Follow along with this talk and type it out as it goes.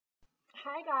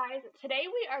Hi guys, today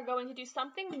we are going to do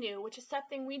something new, which is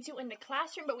something we do in the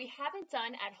classroom but we haven't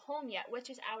done at home yet, which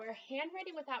is our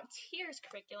Handwriting Without Tears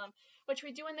curriculum, which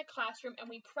we do in the classroom and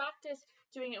we practice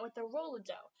doing it with the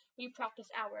roll-a-dough. We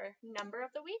practice our number of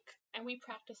the week and we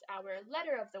practice our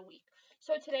letter of the week.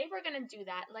 So today we're going to do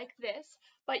that like this,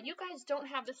 but you guys don't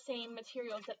have the same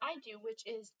materials that I do, which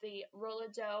is the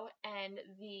roll-a-dough and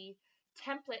the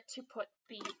template to put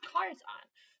the cards on.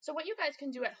 So what you guys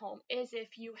can do at home is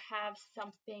if you have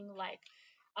something like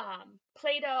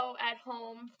Play-Doh at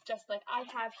home, just like I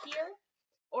have here,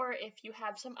 or if you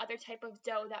have some other type of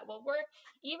dough that will work,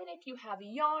 even if you have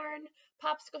yarn,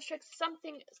 popsicle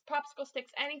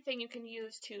sticks, anything you can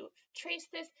use to trace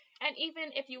this, and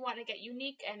even if you want to get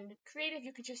unique and creative,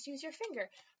 you could just use your finger.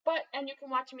 And you can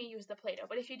watch me use the Play-Doh.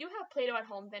 But if you do have Play-Doh at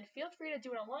home, then feel free to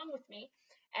do it along with me,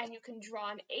 and you can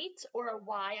draw an 8 or a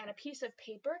Y on a piece of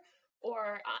paper,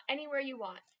 or anywhere you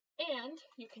want. And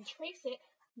you can trace it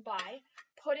by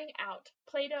putting out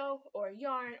Play-Doh or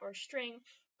yarn or string,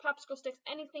 popsicle sticks,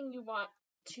 anything you want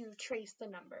to trace the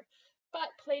number. But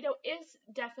Play-Doh is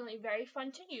definitely very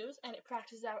fun to use, and it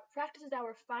practices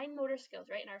our fine motor skills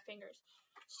right in our fingers.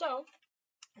 So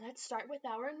let's start with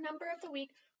our number of the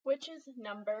week, which is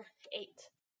number 8.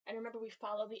 And remember, we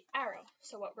follow the arrow.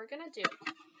 So what we're going to do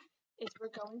is we're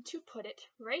going to put it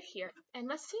right here. And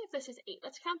let's see if this is 8.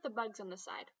 Let's count the bugs on the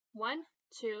side. 1,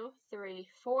 2, 3,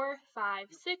 4, 5,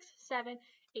 6, 7,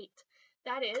 8.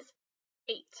 That is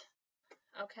 8.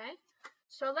 Okay?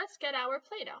 So let's get our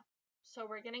Play-Doh. So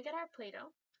we're going to get our Play-Doh.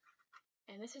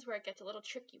 And this is where it gets a little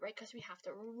tricky, right? Because we have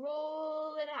to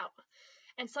roll it out.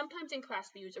 And sometimes in class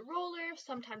we use a roller.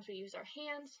 Sometimes we use our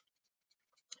hands.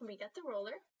 And we get the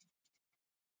roller.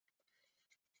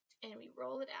 And we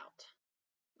roll it out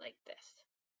like this.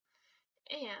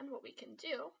 And what we can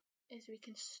do is we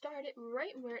can start it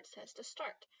right where it says to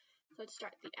start. So let's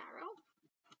start the arrow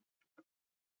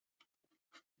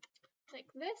like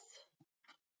this.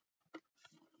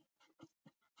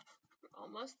 We're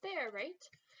almost there, right?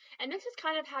 And this is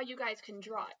kind of how you guys can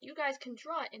draw it. You guys can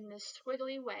draw it in this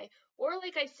squiggly way, or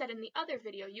like I said in the other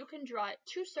video, you can draw it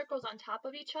 2 circles on top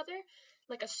of each other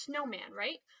like a snowman,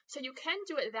 right? So you can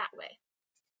do it that way.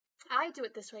 I do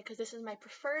it this way because this is my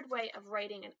preferred way of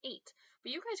writing an 8,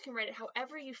 but you guys can write it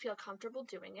however you feel comfortable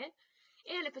doing it.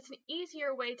 And if it's an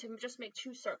easier way to just make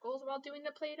 2 circles while doing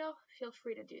the Play-Doh, feel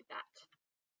free to do that.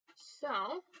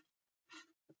 So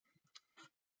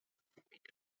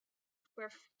we're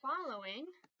following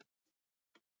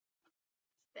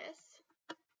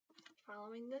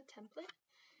the template,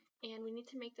 and we need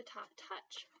to make the top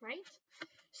touch, right?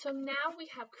 So now we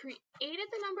have created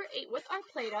the number 8 with our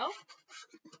Play-Doh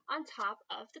on top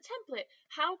of the template.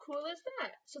 How cool is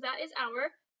that? So that is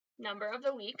our number of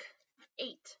the week,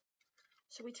 8.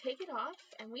 So we take it off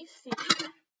and we see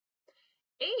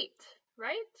 8,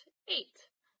 right? 8.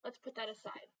 Let's put that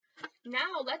aside.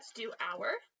 Now let's do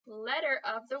our letter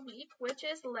of the week, which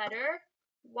is letter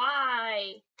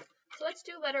Y. So let's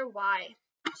do letter Y.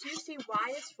 So you see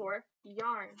Y is for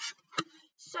yarn.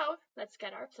 So let's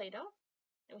get our Play-Doh.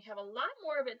 And we have a lot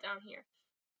more of it down here.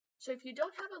 So if you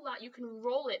don't have a lot, you can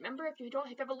roll it. Remember, if you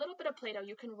have a little bit of Play-Doh,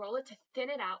 you can roll it to thin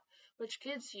it out, which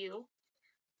gives you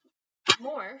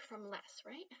more from less,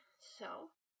 right? So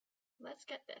let's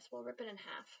get this. We'll rip it in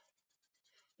half.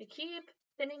 You keep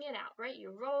thinning it out, right?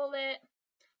 You roll it,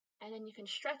 and then you can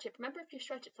stretch it. Remember, if you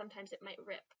stretch it, sometimes it might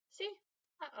rip. See?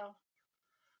 Uh-oh.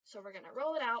 So we're going to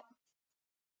roll it out.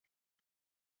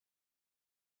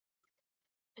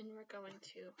 And we're going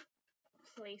to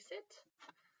place it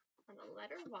on the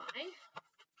letter Y.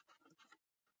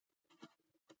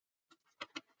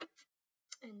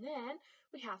 And then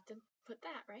we have to put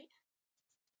that, right?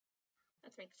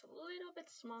 Let's make this a little bit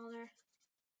smaller.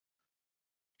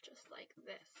 Just like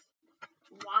this.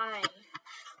 Y.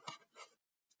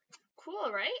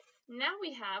 Cool, right? Now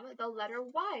we have the letter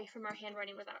Y from our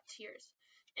Handwriting Without Tears.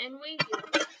 And we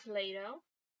use Play-Doh.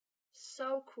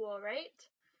 So cool, right?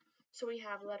 So we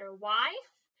have letter Y,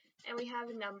 and we have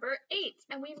number 8.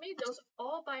 And we made those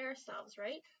all by ourselves,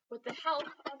 right? With the help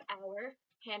of our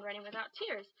Handwriting Without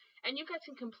Tears. And you guys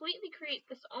can completely create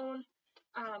this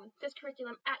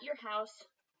curriculum at your house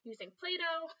using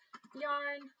Play-Doh,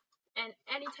 yarn, and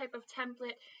any type of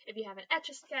template. If you have an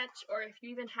Etch-a-Sketch, or if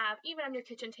you even on your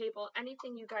kitchen table,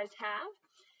 anything you guys have.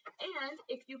 And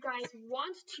if you guys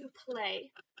want to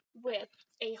play with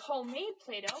a homemade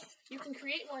Play-Doh, you can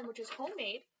create one which is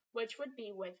homemade, which would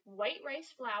be with white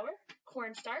rice flour,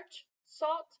 cornstarch,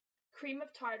 salt, cream of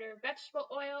tartar, vegetable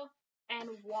oil, and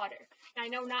water. Now, I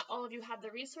know not all of you have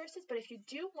the resources, but if you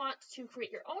do want to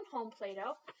create your own home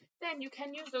Play-Doh, then you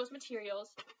can use those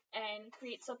materials and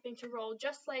create something to roll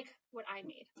just like what I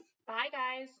made. Bye,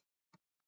 guys.